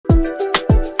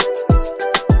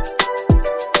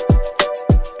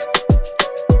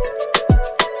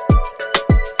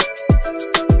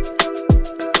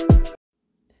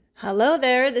Hello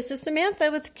there, this is Samantha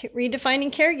with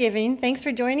Redefining Caregiving. Thanks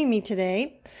for joining me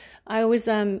today. I was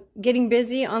getting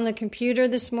busy on the computer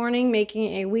this morning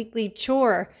making a weekly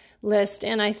chore list,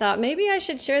 and I thought maybe I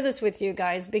should share this with you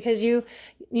guys because you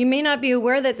may not be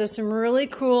aware that there's some really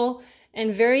cool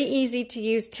and very easy to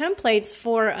use templates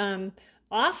for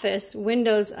Office,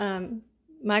 Windows,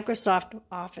 Microsoft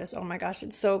Office. Oh my gosh,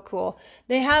 it's so cool.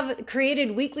 They have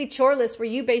created weekly chore lists where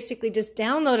you basically just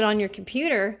download it on your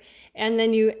computer and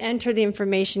then you enter the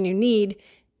information you need.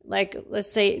 Like, let's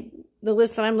say the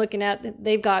list that I'm looking at,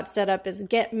 they've got set up as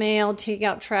get mail, take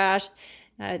out trash,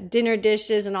 dinner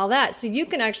dishes, and all that. So you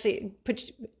can actually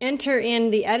enter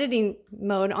in the editing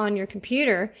mode on your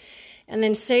computer and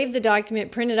then save the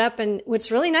document, print it up. And what's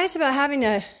really nice about having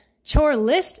a chore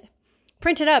list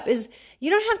printed up is you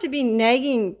don't have to be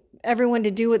nagging everyone to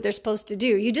do what they're supposed to do.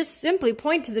 You just simply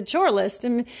point to the chore list,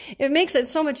 and it makes it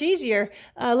so much easier.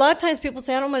 A lot of times people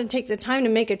say, I don't want to take the time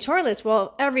to make a chore list.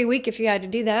 Well, every week if you had to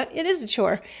do that, it is a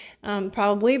chore,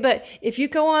 probably. But if you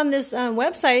go on this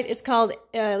website, it's called,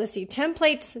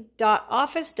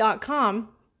 templates.office.com,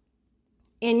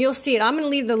 and you'll see it. I'm going to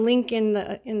leave the link in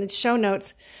the show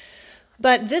notes.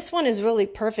 But this one is really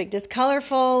perfect. It's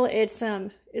colorful. It's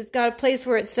got a place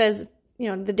where it says,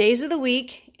 the days of the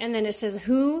week, and then it says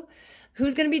who's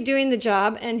going to be doing the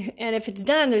job, and if it's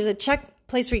done, there's a check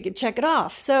place where you can check it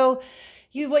off. So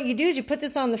what you do is you put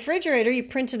this on the refrigerator, you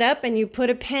print it up, and you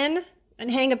put a pen and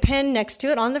hang a pen next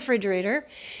to it on the refrigerator.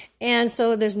 And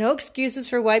so there's no excuses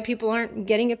for why people aren't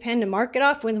getting a pen to mark it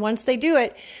off once they do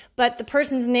it. But the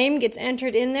person's name gets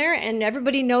entered in there, and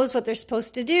everybody knows what they're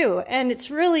supposed to do. And it's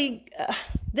really,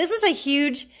 this is a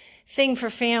huge thing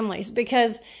for families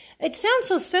because it sounds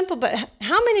so simple, but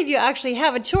how many of you actually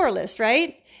have a chore list,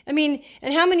 right? I mean,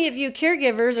 and how many of you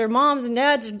caregivers or moms and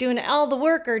dads are doing all the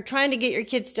work or trying to get your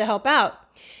kids to help out?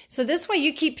 So this way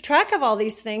you keep track of all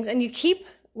these things, and you keep,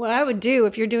 what I would do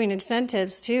if you're doing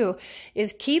incentives too,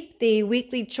 is keep the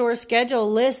weekly chore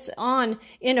schedule lists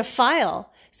in a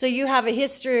file. So you have a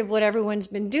history of what everyone's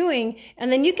been doing,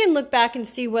 and then you can look back and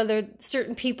see whether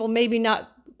certain people maybe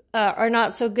are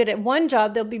not so good at one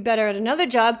job, they'll be better at another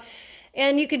job.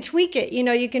 And you can tweak it.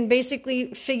 You can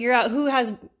basically figure out who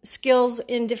has skills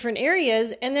in different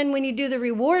areas. And then when you do the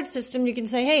reward system, you can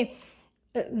say, hey,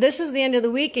 this is the end of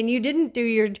the week and you didn't do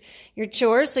your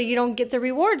chores, so you don't get the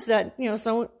rewards that,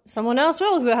 someone else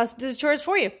will who has to do the chores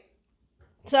for you.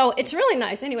 So it's really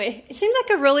nice. Anyway, it seems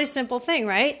like a really simple thing,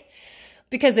 right?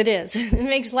 Because it is. It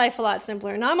makes life a lot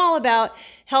simpler. And I'm all about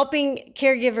helping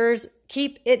caregivers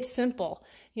keep it simple.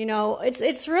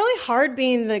 It's really hard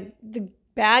being the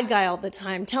bad guy all the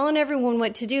time, telling everyone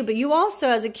what to do. But you also,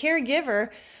 as a caregiver,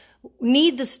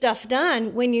 need the stuff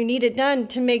done when you need it done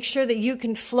to make sure that you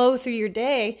can flow through your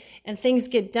day and things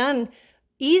get done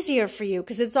easier for you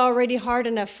because it's already hard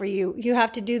enough for you. You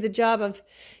have to do the job of,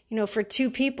 for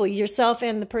two people, yourself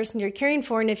and the person you're caring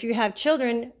for. And if you have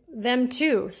children, them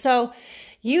too. So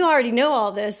you already know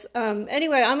all this.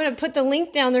 Anyway, I'm going to put the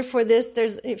link down there for this.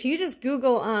 If you just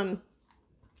Google,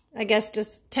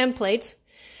 just templates,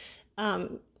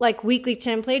 like weekly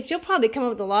templates, you'll probably come up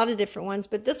with a lot of different ones,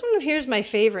 but this one here's my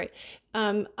favorite.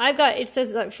 It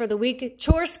says that for the week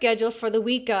chore schedule for the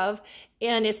week of,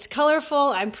 and it's colorful.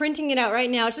 I'm printing it out right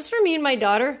now. It's just for me and my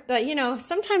daughter, but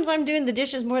sometimes I'm doing the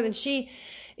dishes more than she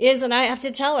is, and I have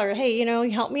to tell her, hey,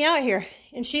 help me out here.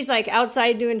 And she's like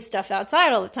outside doing stuff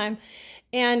outside all the time.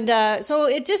 And so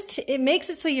it makes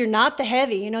it so you're not the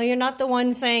heavy, you're not the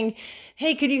one saying,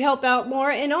 hey, could you help out more?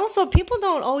 And also people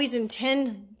don't always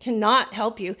intend to not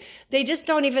help you. They just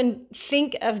don't even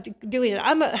think of doing it.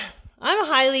 I'm a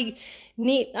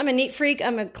neat freak.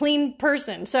 I'm a clean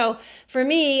person. So for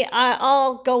me,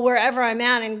 I'll go wherever I'm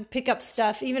at and pick up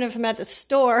stuff, even if I'm at the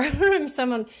store or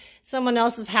someone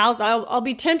else's house. I'll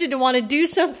be tempted to want to do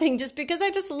something just because I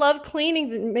just love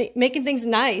cleaning and making things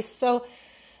nice. So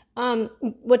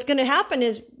what's going to happen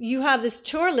is you have this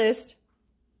chore list,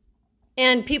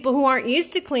 and people who aren't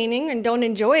used to cleaning and don't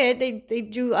enjoy it, they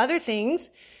do other things.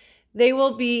 They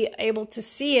will be able to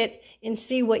see it and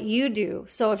see what you do.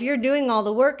 So if you're doing all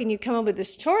the work and you come up with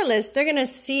this chore list, they're going to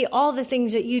see all the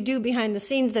things that you do behind the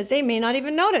scenes that they may not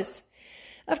even notice.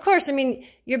 Of course,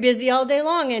 you're busy all day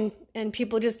long and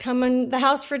people just come in the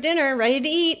house for dinner, ready to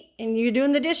eat, and you're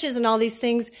doing the dishes and all these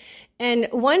things. And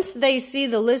once they see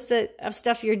the list of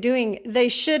stuff you're doing, they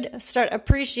should start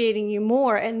appreciating you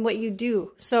more and what you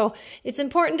do. So it's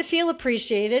important to feel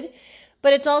appreciated,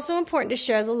 but it's also important to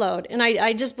share the load. And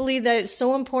I just believe that it's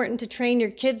so important to train your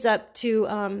kids up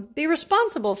to be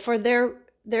responsible for their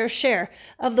share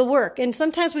of the work. And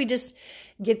sometimes we just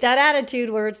get that attitude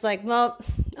where it's like, well,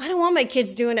 I don't want my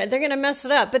kids doing it. They're going to mess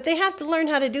it up. But they have to learn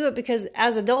how to do it, because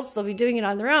as adults, they'll be doing it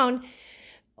on their own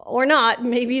or not.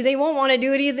 Maybe they won't want to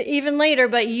do it even later,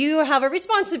 but you have a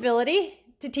responsibility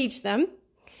to teach them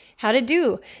how to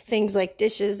do things like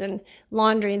dishes and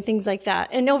laundry and things like that.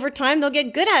 And over time, they'll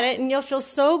get good at it, and you'll feel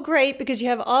so great because you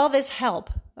have all this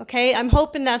help. Okay, I'm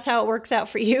hoping that's how it works out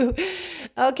for you.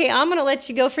 Okay, I'm going to let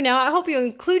you go for now. I hope you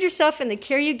include yourself in the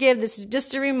care you give. This is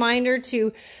just a reminder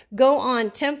to go on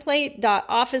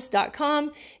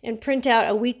template.office.com and print out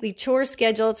a weekly chore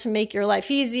schedule to make your life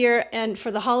easier. And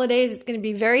for the holidays, it's going to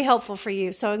be very helpful for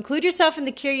you. So include yourself in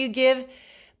the care you give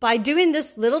by doing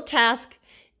this little task,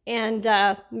 and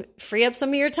free up some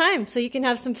of your time so you can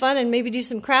have some fun and maybe do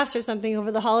some crafts or something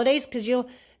over the holidays, because you'll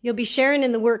be sharing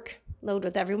in the workload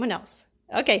with everyone else.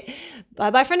 Okay,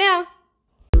 bye-bye for now.